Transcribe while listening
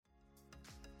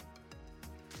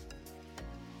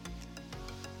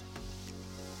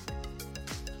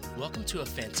Welcome to a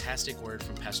fantastic word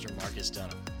from Pastor Marques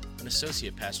Dunham, an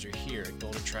associate pastor here at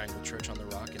Golden Triangle Church on the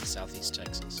Rock in Southeast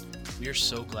Texas. We are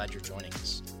so glad you're joining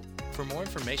us. For more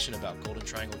information about Golden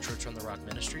Triangle Church on the Rock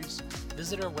Ministries,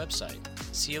 visit our website,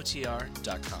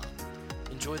 GTCOTR.com.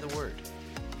 Enjoy the word.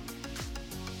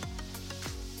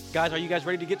 Guys, are you guys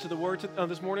ready to get to the word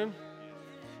this morning?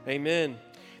 Amen.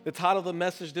 The title of the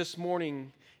message this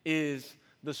morning is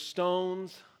The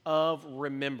Stones of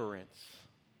Remembrance.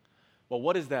 Well,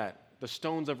 what is that? The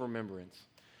Stones of Remembrance.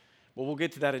 Well, we'll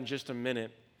get to that in just a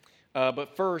minute.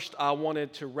 But first, I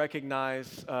wanted to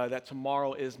recognize that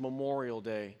tomorrow is Memorial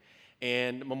Day.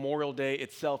 And Memorial Day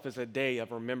itself is a day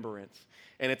of remembrance.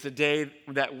 And it's a day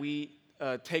that we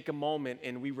take a moment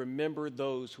and we remember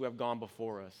those who have gone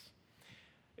before us.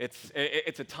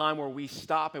 It's a time where we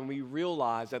stop and we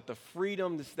realize that the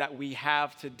freedoms that we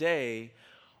have today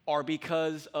are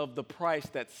because of the price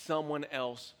that someone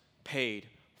else paid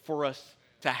for us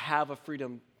to have a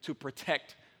freedom to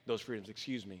protect those freedoms,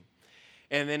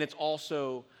 And then it's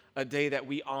also a day that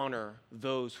we honor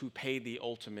those who paid the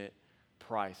ultimate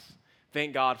price.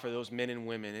 Thank God for those men and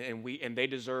women, and they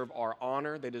deserve our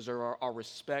honor, they deserve our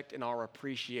respect and our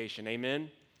appreciation.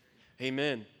 Amen?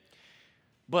 Amen.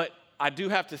 But I do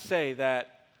have to say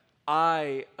that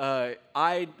I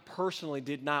personally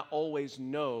did not always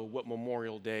know what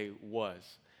Memorial Day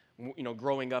was. You know,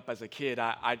 growing up as a kid,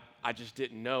 I just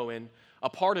didn't know. And a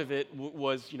part of it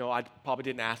was, I probably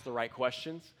didn't ask the right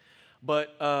questions.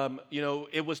 But,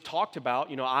 it was talked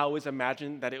about. I always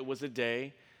imagined that it was a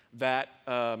day that,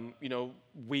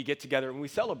 we get together and we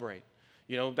celebrate.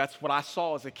 That's what I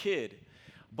saw as a kid.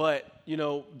 But,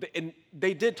 and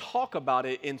they did talk about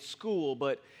it in school,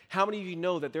 but how many of you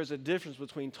know that there's a difference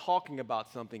between talking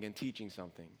about something and teaching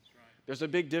something? That's right. There's a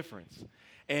big difference.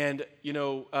 And,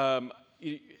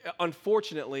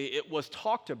 unfortunately, it was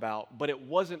talked about, but it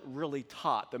wasn't really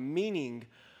taught. The meaning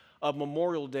of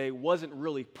Memorial Day wasn't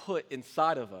really put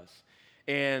inside of us.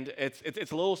 And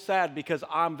it's a little sad because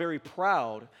I'm very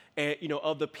proud,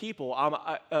 of the people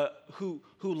who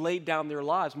laid down their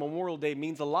lives. Memorial Day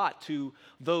means a lot to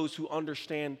those who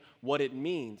understand what it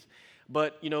means.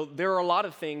 But, there are a lot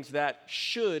of things that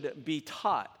should be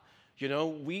taught.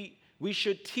 We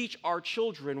should teach our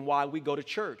children why we go to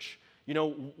church.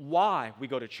 Why we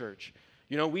go to church.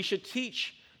 We should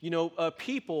teach,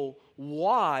 people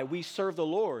why we serve the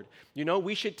Lord.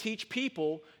 We should teach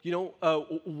people,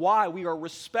 why we are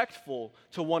respectful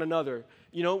to one another.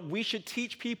 We should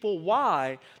teach people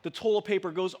why the toilet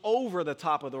paper goes over the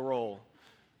top of the roll.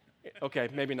 Okay,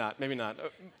 maybe not.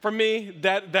 For me,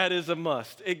 that is a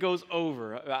must. It goes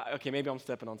over. Okay, maybe I'm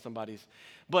stepping on somebody's.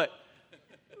 But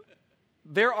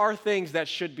there are things that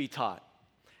should be taught.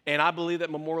 And I believe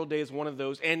that Memorial Day is one of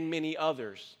those and many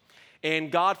others.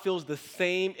 And God feels the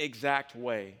same exact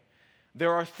way.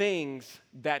 There are things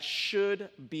that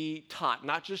should be taught,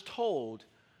 not just told,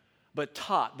 but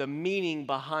taught, the meaning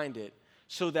behind it,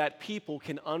 so that people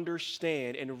can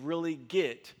understand and really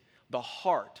get the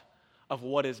heart of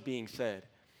what is being said.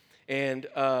 And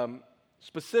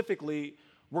specifically,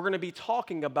 we're going to be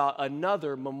talking about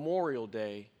another Memorial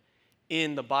Day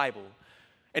in the Bible.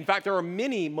 In fact, there are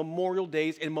many memorial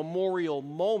days and memorial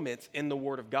moments in the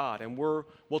Word of God, and we'll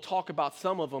talk about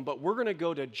some of them, but we're going to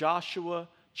go to Joshua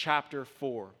chapter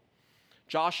 4.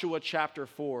 Joshua chapter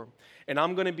 4, and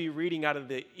I'm going to be reading out of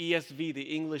the ESV, the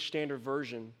English Standard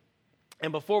Version.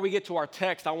 And before we get to our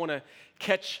text, I want to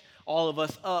catch all of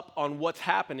us up on what's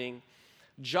happening.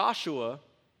 Joshua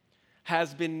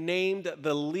has been named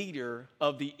the leader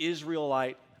of the he's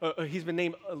been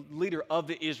named a leader of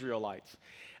the Israelites.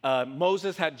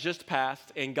 Moses had just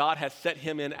passed, and God has set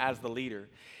him in as the leader.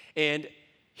 And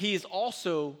he is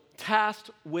also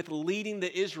tasked with leading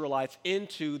the Israelites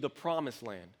into the promised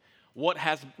land, what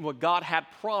God had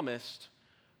promised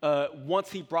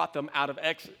once he brought them out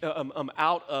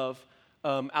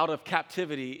of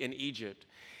captivity in Egypt.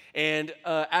 And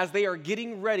as they are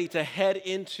getting ready to head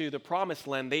into the promised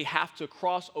land, they have to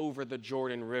cross over the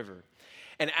Jordan River.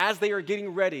 And as they are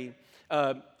getting ready,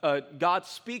 God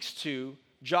speaks to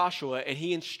Joshua, and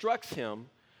he instructs him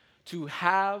to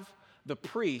have the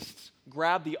priests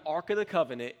grab the Ark of the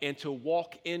Covenant and to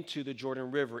walk into the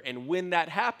Jordan River. And when that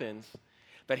happens,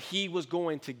 that he was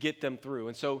going to get them through.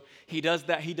 And so he does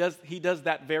that. He does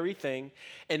that very thing.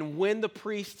 And when the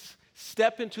priests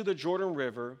step into the Jordan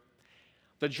River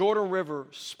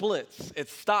splits. It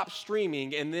stops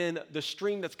streaming, and then the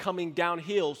stream that's coming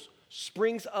downhill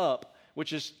springs up,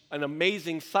 which is an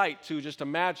amazing sight to just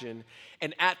imagine.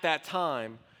 And at that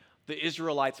time, the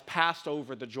Israelites passed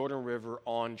over the Jordan River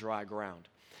on dry ground.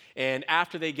 And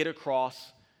after they get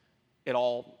across, it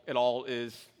all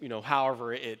is,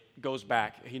 however it goes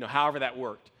back, however that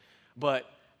worked. But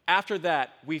after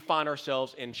that, we find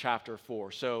ourselves in chapter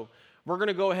 4. So we're going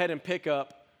to go ahead and pick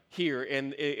up here,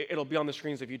 and it'll be on the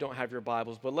screens if you don't have your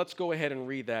Bibles. But let's go ahead and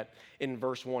read that in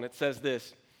verse 1. It says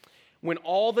this: "When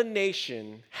all the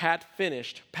nation had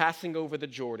finished passing over the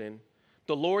Jordan,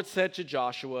 the Lord said to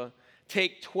Joshua,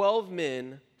 'Take 12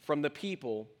 men from the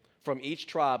people, from each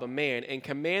tribe, a man, and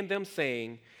command them,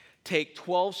 saying, Take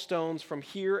 12 stones from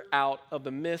here out of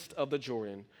the midst of the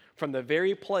Jordan, from the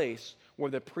very place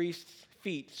where the priest's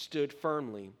feet stood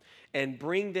firmly, and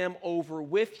bring them over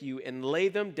with you and lay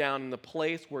them down in the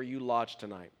place where you lodge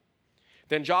tonight.'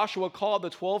 Then Joshua called the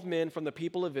 12 men from the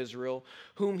people of Israel,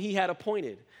 whom he had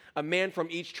appointed, a man from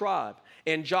each tribe.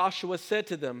 And Joshua said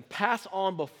to them, 'Pass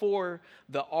on before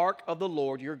the ark of the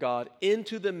Lord your God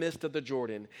into the midst of the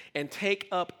Jordan, and take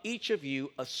up each of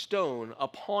you a stone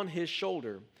upon his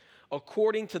shoulder,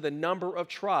 according to the number of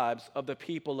tribes of the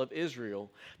people of Israel,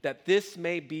 that this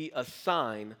may be a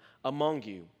sign among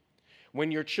you.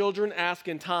 When your children ask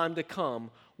in time to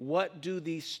come, What do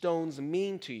these stones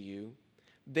mean to you?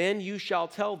 Then you shall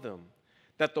tell them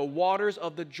that the waters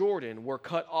of the Jordan were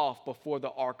cut off before the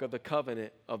ark of the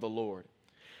covenant of the Lord.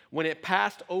 When it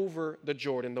passed over the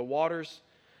Jordan, the waters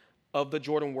of the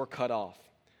Jordan were cut off.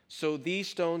 So these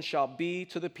stones shall be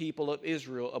to the people of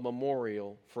Israel a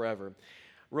memorial forever.'"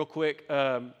 Real quick,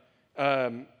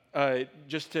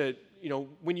 just to,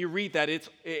 when you read that,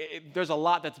 there's a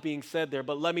lot that's being said there,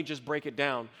 but let me just break it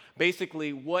down.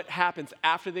 Basically, what happens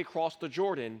after they cross the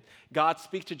Jordan, God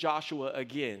speaks to Joshua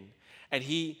again, and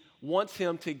he wants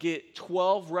him to get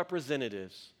 12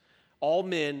 representatives, all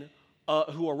men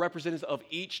who are representatives of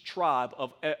each tribe,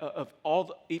 of the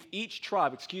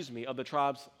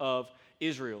tribes of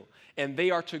Israel. And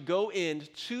they are to go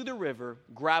into the river,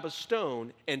 grab a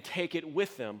stone, and take it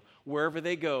with them wherever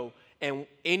they go. And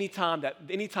anytime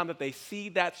that they see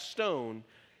that stone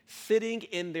sitting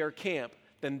in their camp,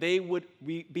 then they would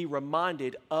be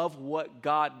reminded of what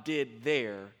God did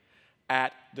there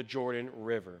at the Jordan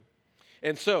River.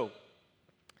 And so,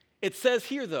 it says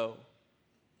here, though,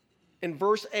 in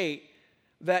verse 8,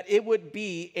 that it would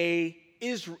be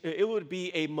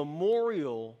a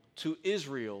memorial to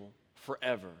Israel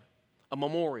forever. A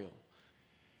memorial.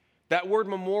 That word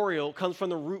memorial comes from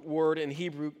the root word in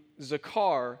Hebrew,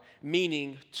 zakar,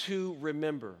 meaning to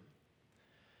remember.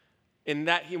 And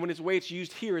that, when the way it's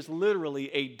used here, is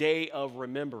literally a day of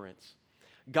remembrance.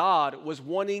 God was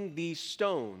wanting these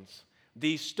stones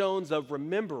of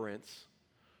remembrance,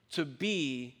 to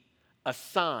be a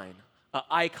sign, an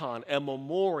icon, a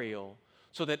memorial,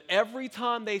 so that every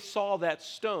time they saw that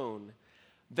stone,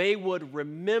 they would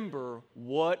remember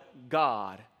what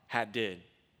God had done.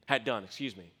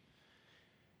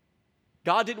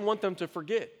 God didn't want them to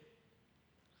forget.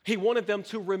 He wanted them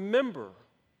to remember,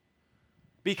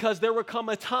 because there would come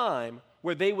a time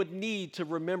where they would need to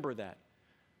remember that.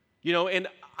 And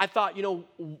I thought,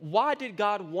 why did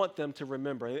God want them to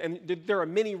remember? And there are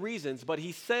many reasons, but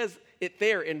he says it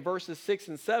there in verses 6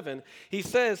 and 7. He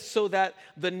says, so that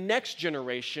the next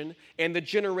generation and the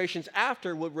generations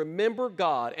after would remember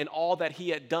God and all that he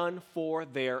had done for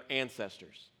their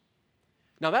ancestors.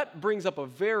 Now that brings up a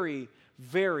very,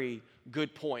 very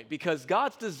good point, because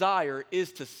God's desire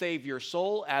is to save your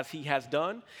soul as he has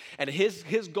done, and his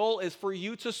goal is for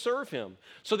you to serve him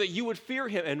so that you would fear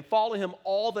him and follow him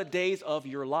all the days of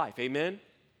your life. Amen?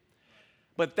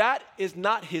 But that is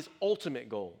not his ultimate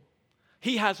goal.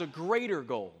 He has a greater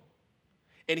goal.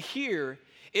 And here,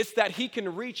 it's that he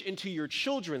can reach into your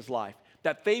children's life,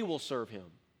 that they will serve him.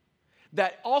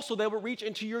 That also they will reach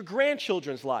into your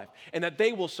grandchildren's life, and that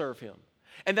they will serve him.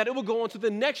 And that it will go on to the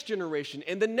next generation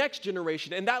and the next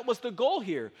generation. And that was the goal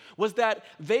here, was that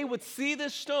they would see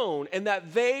this stone and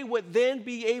that they would then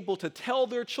be able to tell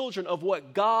their children of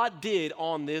what God did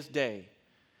on this day.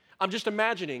 I'm just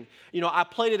imagining, I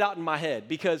played it out in my head,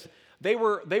 because they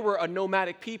were a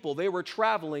nomadic people. They were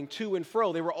traveling to and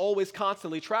fro. They were always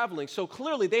constantly traveling. So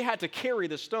clearly they had to carry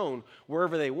the stone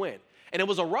wherever they went. And it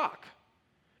was a rock.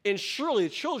 And surely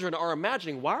children are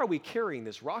imagining, why are we carrying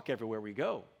this rock everywhere we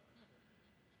go?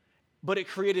 But it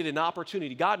created an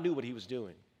opportunity. God knew what he was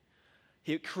doing.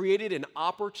 He created an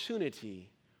opportunity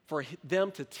for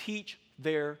them to teach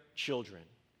their children.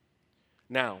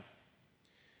 Now,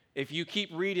 if you keep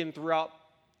reading throughout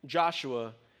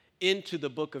Joshua into the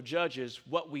book of Judges,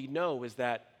 what we know is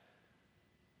that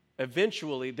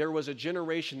eventually there was a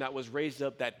generation that was raised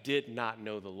up that did not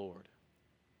know the Lord.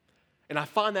 And I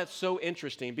find that so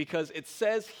interesting, because it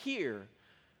says here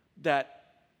that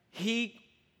he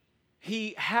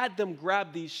had them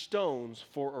grab these stones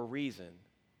for a reason,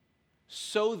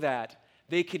 so that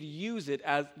they could use it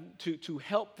as to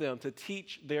help them to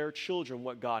teach their children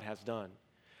what God has done.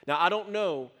 Now, I don't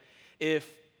know if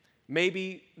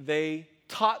maybe they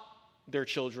taught their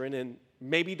children and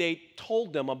maybe they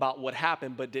told them about what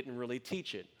happened but didn't really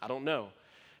teach it. I don't know.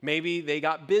 Maybe they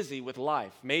got busy with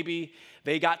life. Maybe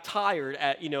they got tired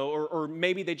or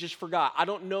maybe they just forgot. I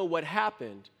don't know what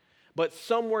happened. But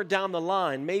somewhere down the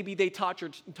line, maybe they taught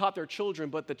their children,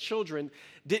 but the children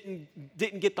didn't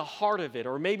get the heart of it,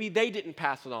 or maybe they didn't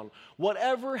pass it on.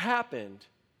 Whatever happened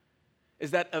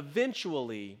is that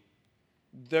eventually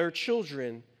their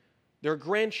children, their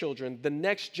grandchildren, the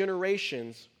next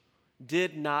generations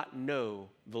did not know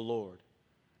the Lord.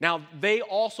 Now, they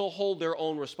also hold their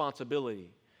own responsibility.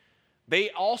 They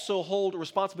also hold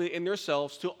responsibility in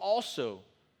themselves to also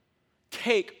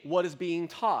take what is being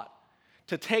taught,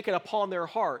 to take it upon their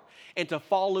heart and to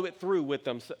follow it through with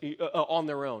them on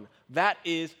their own. That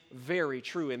is very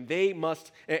true, and they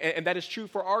must, and that is true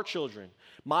for our children.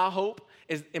 My hope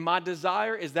is, and my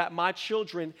desire is that my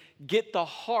children get the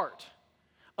heart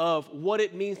of what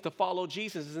it means to follow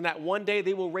Jesus, and that one day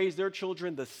they will raise their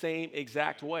children the same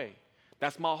exact way.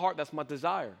 That's my heart, that's my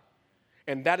desire.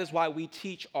 And that is why we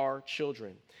teach our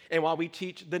children and why we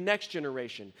teach the next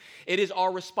generation. It is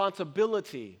our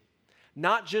responsibility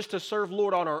not just to serve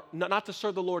not to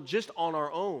serve the Lord just on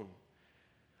our own,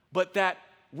 but that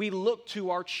we look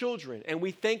to our children and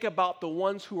we think about the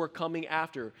ones who are coming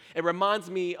after. It reminds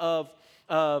me of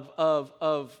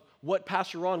what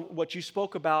Pastor Ron, what you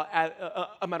spoke about at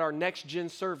our Next Gen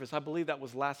service. I believe that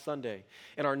was last Sunday.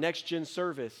 In our Next Gen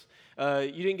service,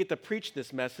 you didn't get to preach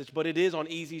this message, but it is on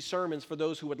Easy Sermons for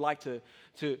those who would like to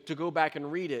go back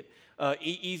and read it.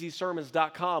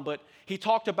 easysermons.com. But he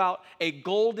talked about a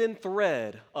golden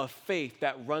thread of faith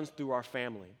that runs through our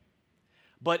family.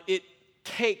 But it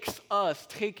takes us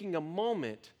taking a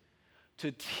moment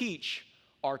to teach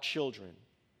our children,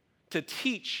 to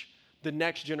teach the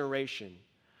next generation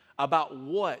about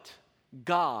what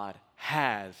God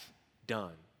has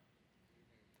done.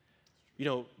 You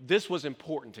know, this was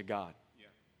important to God. Yeah.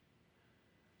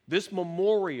 This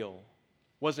memorial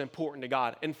was important to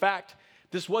God. In fact,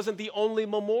 this wasn't the only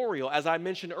memorial. As I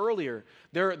mentioned earlier,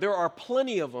 there are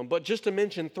plenty of them, but just to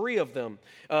mention three of them.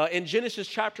 In Genesis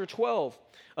chapter 12,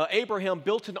 Abraham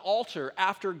built an altar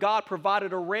after God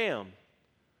provided a ram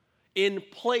in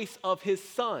place of his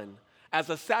son as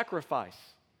a sacrifice.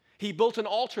 He built an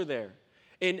altar there.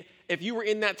 And if you were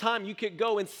in that time, you could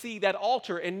go and see that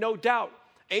altar, and no doubt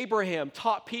Abraham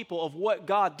taught people of what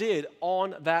God did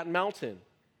on that mountain.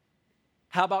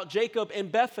 How about Jacob in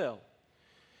Bethel?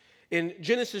 In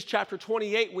Genesis chapter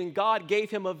 28, when God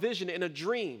gave him a vision in a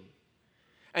dream,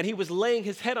 and he was laying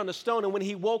his head on a stone, and when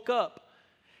he woke up,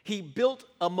 he built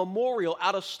a memorial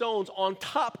out of stones on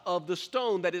top of the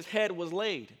stone that his head was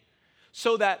laid,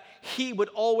 so that he would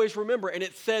always remember, and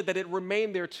it said that it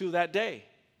remained there to that day.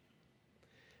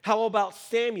 How about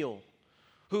Samuel,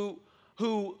 who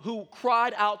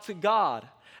cried out to God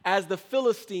as the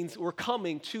Philistines were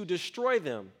coming to destroy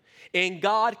them? And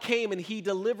God came and he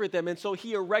delivered them. And so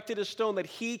he erected a stone that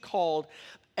he called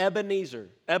Ebenezer,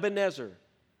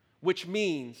 which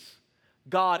means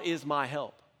God is my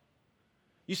help.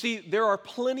 You see, there are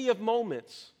plenty of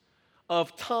moments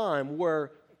of time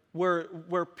where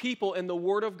people in the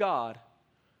Word of God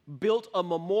built a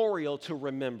memorial to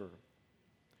remember.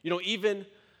 You know, even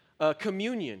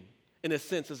communion, in a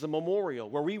sense, is a memorial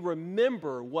where we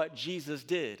remember what Jesus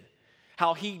did,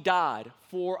 how he died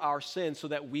for our sins so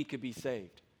that we could be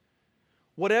saved.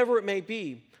 Whatever it may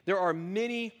be, there are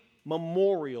many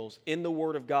memorials in the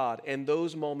Word of God, and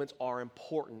those moments are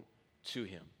important to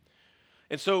him.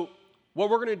 And so what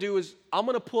we're going to do is I'm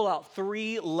going to pull out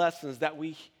 3 lessons that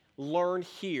we learn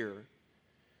here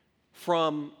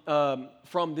from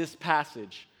this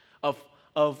passage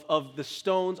of the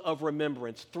Stones of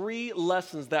Remembrance. 3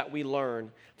 lessons that we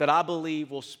learn that I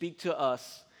believe will speak to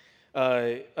us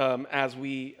as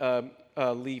we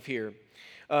leave here.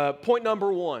 Point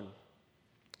number 1,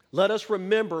 let us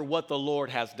remember what the Lord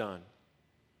has done.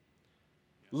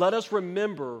 Let us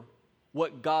remember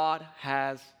what God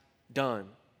has done.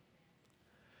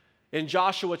 In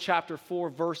Joshua chapter 4,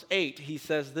 verse 8, he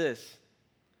says this: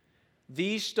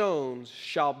 "These stones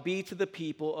shall be to the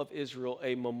people of Israel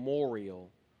a memorial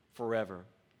forever."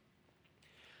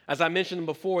 As I mentioned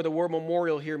before, the word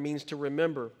memorial here means to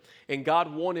remember. And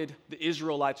God wanted the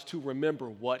Israelites to remember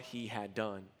what he had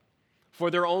done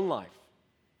for their own life.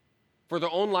 For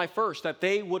their own life first, that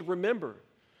they would remember.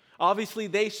 Obviously,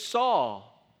 they saw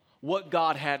what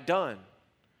God had done.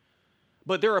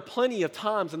 But there are plenty of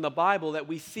times in the Bible that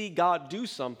we see God do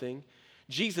something,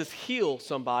 Jesus heal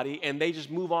somebody, and they just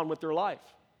move on with their life.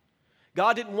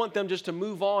 God didn't want them just to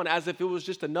move on as if it was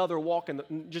just another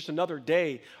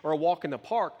day or a walk in the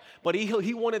park, but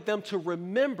he wanted them to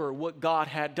remember what God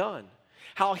had done,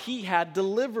 how he had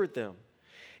delivered them.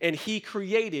 And he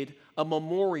created a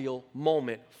memorial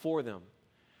moment for them.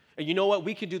 And you know what?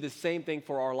 We can do the same thing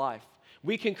for our life.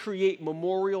 We can create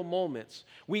memorial moments.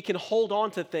 We can hold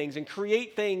on to things and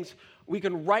create things. We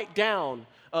can write down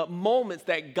moments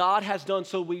that God has done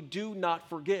so we do not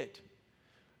forget.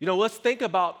 Let's think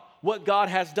about what God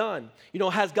has done.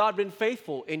 Has God been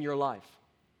faithful in your life?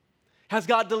 Has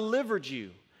God delivered you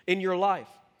in your life?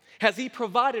 Has he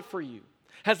provided for you?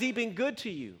 Has he been good to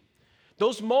you?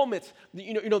 Those moments,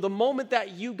 the moment that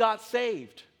you got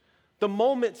saved, the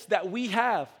moments that we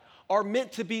have are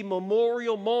meant to be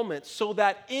memorial moments so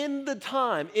that in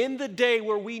the day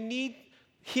where we need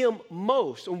him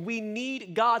most, and we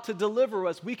need God to deliver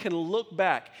us, we can look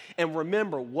back and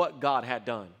remember what God had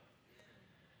done.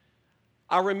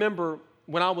 I remember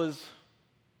when I was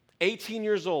 18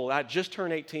 years old, I had just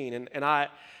turned 18, and I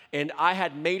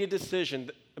had made a decision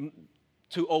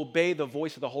to obey the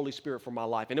voice of the Holy Spirit for my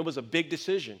life. And it was a big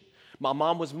decision. My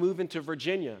mom was moving to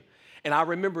Virginia, and I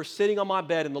remember sitting on my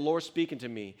bed and the Lord speaking to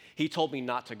me. He told me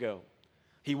not to go.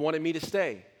 He wanted me to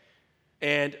stay.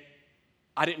 And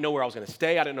I didn't know where I was going to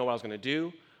stay. I didn't know what I was going to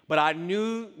do, but I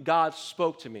knew God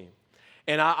spoke to me.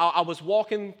 And I was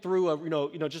walking through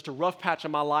just a rough patch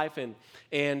of my life,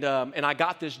 and I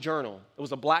got this journal. It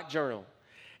was a black journal,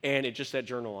 and it just said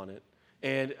journal on it.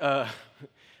 And I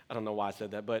don't know why I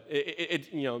said that, but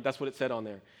that's what it said on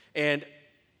there. And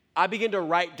I began to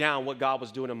write down what God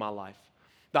was doing in my life,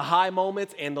 the high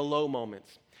moments and the low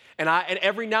moments. And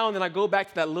every now and then I go back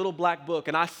to that little black book,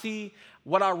 and I see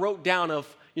what I wrote down of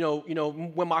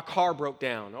when my car broke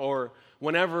down, or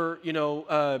whenever,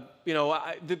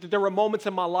 there were moments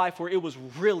in my life where it was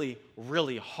really,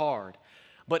 really hard.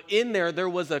 But in there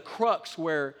was a crux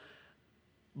where,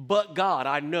 but God,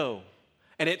 I know.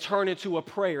 And it turned into a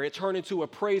prayer. It turned into a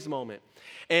praise moment.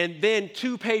 And then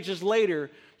 2 pages later,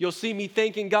 you'll see me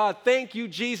thanking God. Thank you,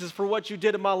 Jesus, for what you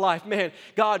did in my life. Man,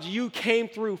 God, you came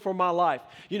through for my life.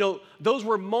 Those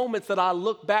were moments that I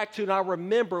look back to and I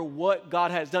remember what God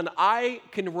has done. I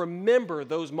can remember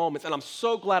those moments, and I'm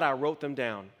so glad I wrote them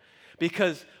down,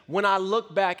 because when I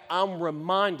look back, I'm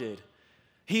reminded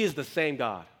he is the same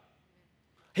God.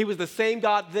 He was the same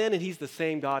God then, and he's the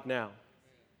same God now.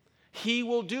 He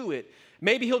will do it.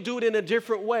 Maybe he'll do it in a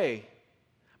different way.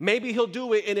 Maybe he'll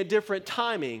do it in a different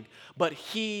timing, but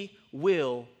he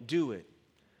will do it.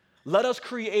 Let us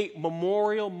create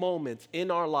memorial moments in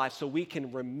our life so we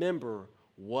can remember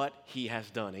what he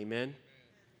has done. Amen?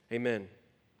 Amen.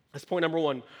 That's point number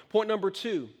one. Point number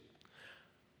two,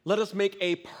 let us make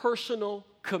a personal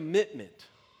commitment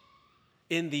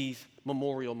in these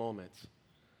memorial moments.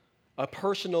 A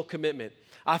personal commitment.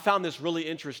 I found this really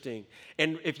interesting.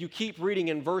 And if you keep reading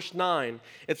in verse 9,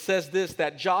 it says this,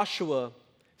 that Joshua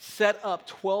set up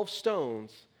 12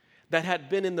 stones that had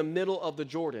been in the middle of the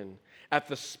Jordan at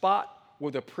the spot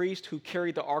where the priest who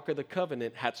carried the Ark of the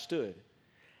Covenant had stood.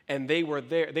 And they are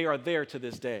there to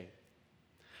this day.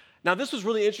 Now, this was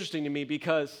really interesting to me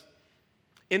because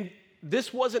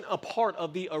this wasn't a part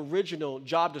of the original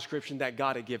job description that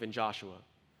God had given Joshua.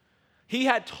 He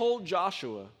had told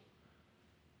Joshua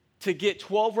to get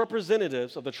 12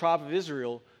 representatives of the tribe of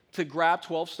Israel to grab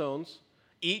 12 stones,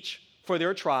 each for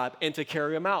their tribe, and to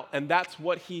carry them out. And that's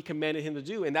what he commanded him to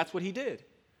do, and that's what he did.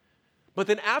 But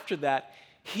then after that,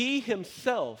 he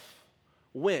himself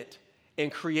went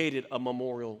and created a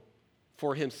memorial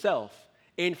for himself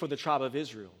and for the tribe of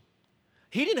Israel.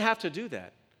 He didn't have to do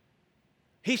that.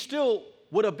 He still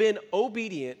would have been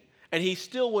obedient, and he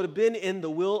still would have been in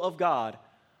the will of God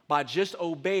by just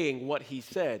obeying what he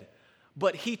said.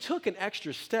 But he took an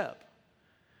extra step.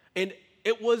 And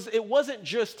it wasn't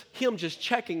just him just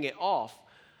checking it off.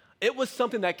 It was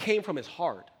something that came from his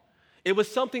heart. It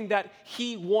was something that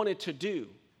he wanted to do.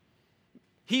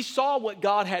 He saw what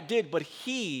God had did, but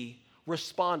he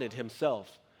responded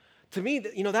himself. To me,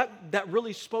 that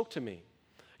really spoke to me.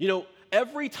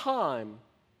 Every time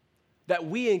that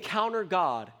we encounter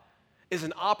God is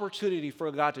an opportunity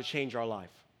for God to change our life.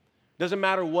 Doesn't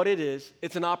matter what it is,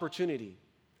 it's an opportunity.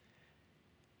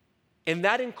 And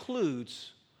that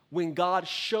includes when God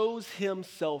shows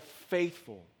himself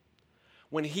faithful,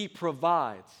 when he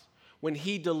provides, when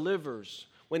he delivers,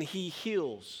 when he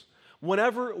heals,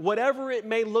 whatever it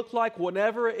may look like,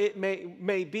 whatever it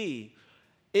may be,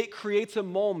 it creates a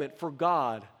moment for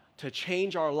God to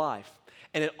change our life.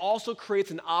 And it also creates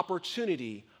an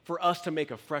opportunity for us to make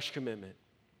a fresh commitment.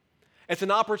 It's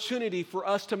an opportunity for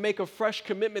us to make a fresh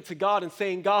commitment to God and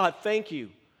saying, God, thank you.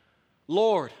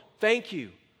 Lord, thank you.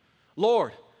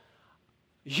 Lord,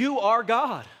 You are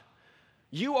God.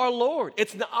 You are Lord.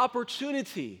 It's an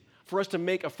opportunity for us to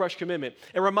make a fresh commitment.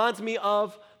 It reminds me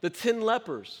of the 10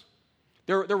 lepers.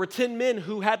 There were 10 men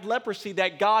who had leprosy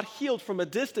that God healed from a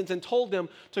distance and told them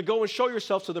to go and show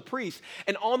yourselves to the priest.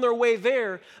 And on their way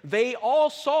there, they all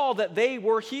saw that they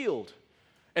were healed.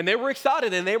 And they were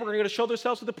excited, and they were going to show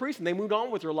themselves to the priest, and they moved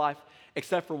on with their life,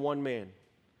 except for one man.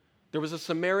 There was a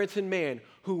Samaritan man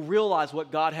who realized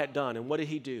what God had done, and what did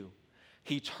he do?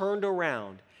 He turned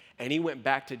around, and he went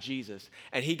back to Jesus,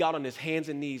 and he got on his hands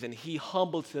and knees, and he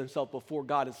humbled himself before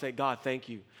God and said, God, thank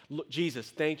you. Jesus,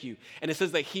 thank you. And it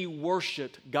says that he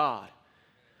worshiped God.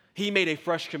 He made a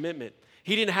fresh commitment.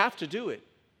 He didn't have to do it,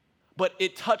 but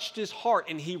it touched his heart,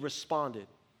 and he responded.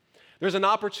 There's an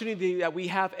opportunity that we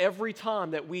have every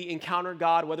time that we encounter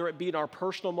God, whether it be in our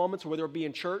personal moments or whether it be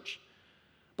in church,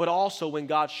 but also when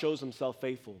God shows himself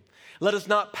faithful. Let us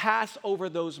not pass over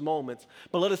those moments,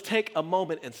 but let us take a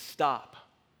moment and stop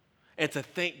and to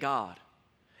thank God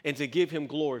and to give him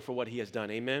glory for what he has done.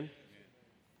 Amen?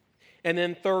 And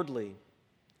then thirdly,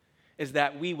 is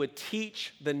that we would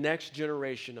teach the next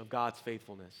generation of God's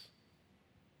faithfulness.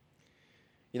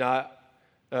 You know,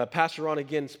 Pastor Ron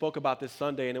again spoke about this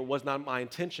Sunday, and it was not my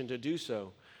intention to do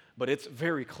so, but it's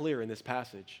very clear in this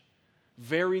passage.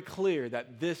 Very clear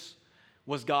that this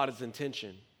was God's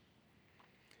intention.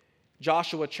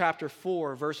 Joshua chapter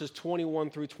 4, verses 21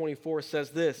 through 24 says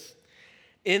this,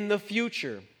 in the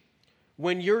future,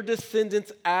 when your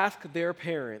descendants ask their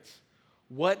parents,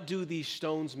 what do these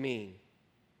stones mean?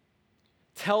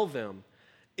 Tell them,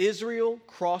 Israel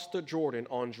crossed the Jordan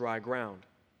on dry ground.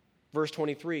 Verse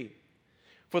 23,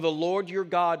 for the Lord your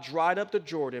God dried up the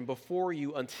Jordan before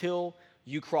you until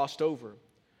you crossed over.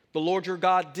 The Lord your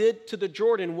God did to the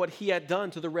Jordan what he had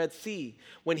done to the Red Sea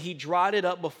when he dried it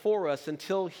up before us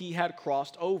until he had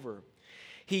crossed over.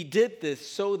 He did this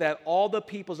so that all the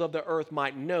peoples of the earth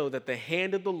might know that the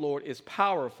hand of the Lord is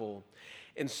powerful,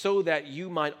 and so that you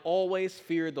might always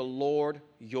fear the Lord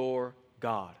your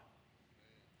God.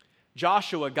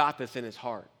 Joshua got this in his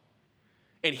heart,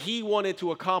 and he wanted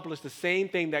to accomplish the same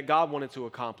thing that God wanted to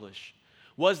accomplish,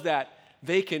 was that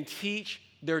they can teach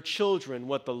their children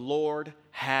what the Lord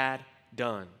had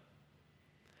done.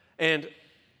 And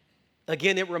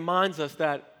again, it reminds us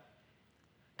that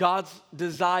God's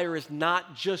desire is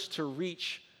not just to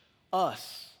reach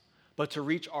us, but to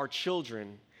reach our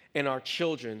children and our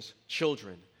children's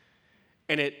children.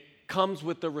 And it comes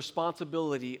with the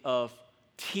responsibility of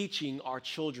teaching our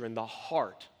children the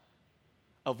heart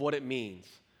of what it means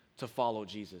to follow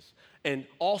Jesus, and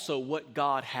also what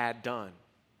God had done.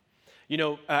 You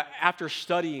know, after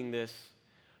studying this,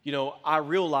 you know, I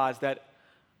realized that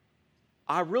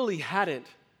I really hadn't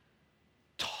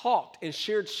talked and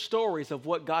shared stories of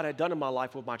what God had done in my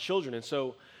life with my children. And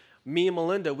so me and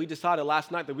Melinda, we decided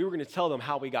last night that we were going to tell them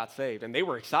how we got saved. And they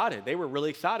were excited. They were really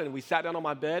excited. And we sat down on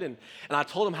my bed, and I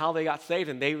told them how they got saved,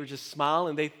 and they were just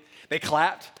smiling. They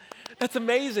clapped. That's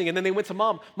amazing. And then they went to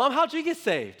Mom. Mom, how'd you get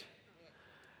saved?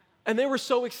 And they were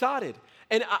so excited.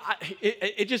 And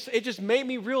it just made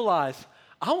me realize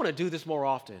I want to do this more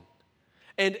often.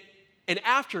 And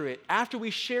after we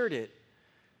shared it,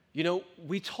 you know,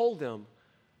 we told them,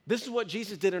 this is what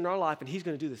Jesus did in our life, and he's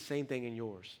going to do the same thing in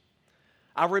yours.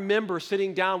 I remember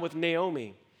sitting down with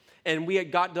Naomi, and we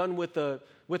had got done with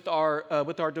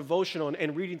our devotional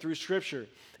and reading through Scripture.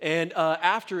 And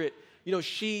after it, you know,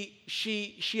 she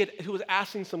was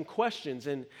asking some questions,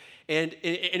 and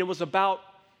it was about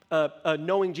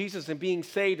knowing Jesus and being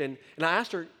saved. And I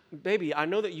asked her, baby, I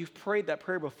know that you've prayed that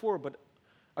prayer before, but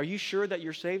are you sure that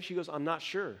you're saved? She goes, I'm not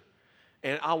sure,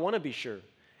 and I want to be sure.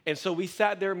 And so we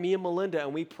sat there, me and Melinda,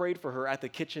 and we prayed for her at the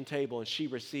kitchen table, and she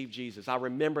received Jesus. I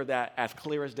remember that as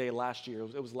clear as day last year.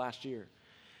 It was last year.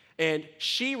 And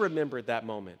she remembered that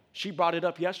moment. She brought it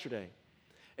up yesterday.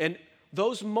 And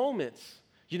those moments,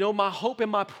 you know, my hope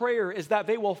and my prayer is that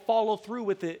they will follow through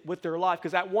with it, with their life.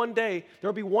 Because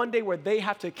there'll be one day where they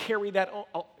have to carry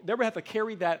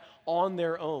that on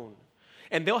their own.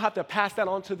 And they'll have to pass that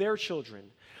on to their children.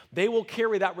 They will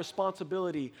carry that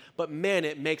responsibility, but man,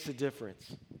 it makes a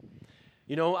difference.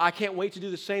 You know, I can't wait to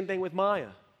do the same thing with Maya.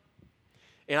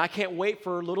 And I can't wait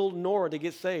for little Nora to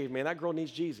get saved. Man, that girl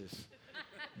needs Jesus.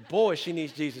 Boy, she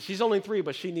needs Jesus. She's only 3,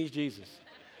 but she needs Jesus.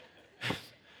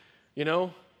 You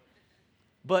know?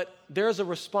 But there's a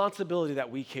responsibility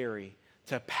that we carry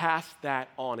to pass that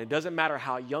on. It doesn't matter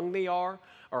how young they are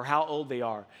or how old they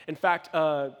are. In fact,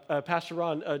 Pastor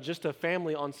Ron, just a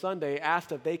family on Sunday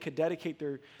asked if they could dedicate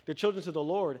their children to the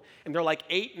Lord, and they're like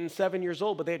 8 and 7 years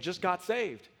old, but they had just got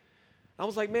saved. I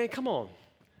was like, man, come on.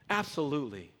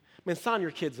 Absolutely. Man, sign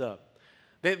your kids up.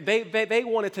 They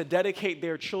wanted to dedicate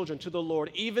their children to the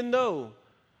Lord, even though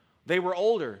They were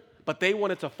older, but they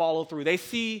wanted to follow through. They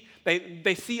see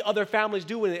other families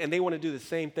doing it, and they want to do the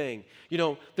same thing. You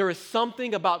know, there is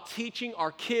something about teaching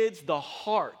our kids the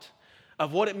heart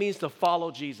of what it means to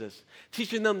follow Jesus,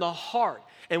 teaching them the heart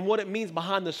and what it means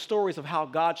behind the stories of how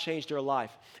God changed their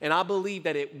life. And I believe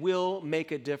that it will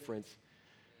make a difference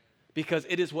because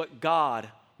it is what God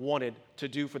wanted to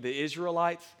do for the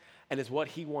Israelites, and it's what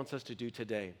he wants us to do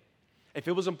today. If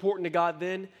it was important to God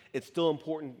then, it's still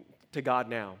important to God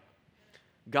now.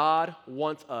 God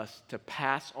wants us to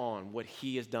pass on what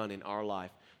he has done in our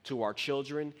life to our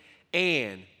children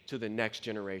and to the next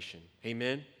generation.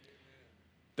 Amen?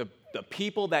 The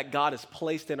people that God has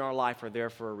placed in our life are there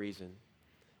for a reason.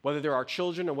 Whether they're our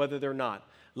children or whether they're not,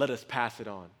 let us pass it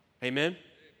on. Amen?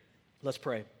 Let's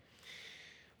pray.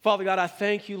 Father God, I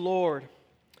thank you, Lord,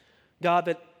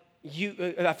 God,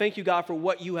 I thank you, God, for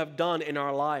what you have done in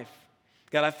our life.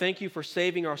 God, I thank you for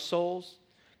saving our souls.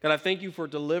 God, I thank you for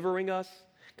delivering us.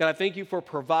 God, I thank you for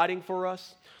providing for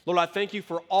us. Lord, I thank you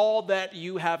for all that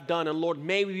you have done. And Lord,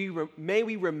 may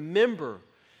we remember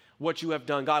what you have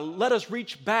done. God, let us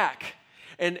reach back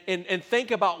and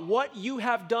think about what you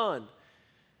have done.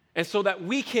 And so that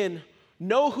we can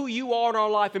know who you are in our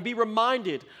life and be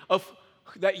reminded of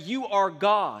that you are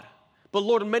God. But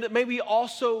Lord, may we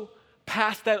also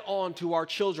pass that on to our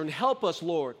children. Help us,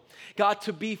 Lord, God,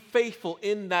 to be faithful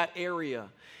in that area.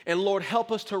 And Lord,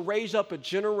 help us to raise up a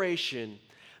generation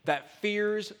that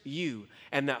fears you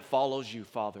and that follows you,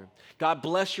 Father. God,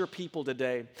 bless your people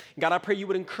today. God, I pray you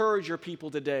would encourage your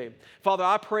people today. Father,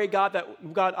 I pray, God,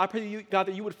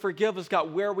 that you would forgive us,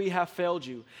 God, where we have failed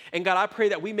you. And God, I pray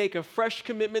that we make a fresh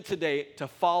commitment today to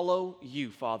follow you,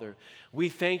 Father. We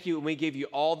thank you and we give you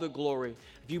all the glory.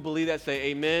 If you believe that, say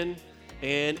amen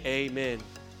and amen.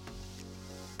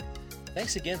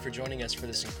 Thanks again for joining us for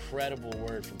this incredible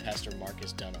word from Pastor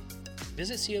Marques Dunham.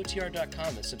 Visit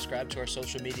COTR.com and subscribe to our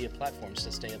social media platforms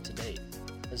to stay up to date.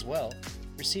 As well,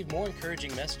 receive more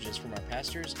encouraging messages from our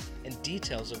pastors and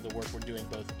details of the work we're doing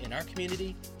both in our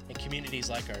community and communities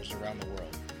like ours around the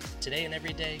world. Today and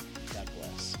every day, God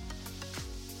bless.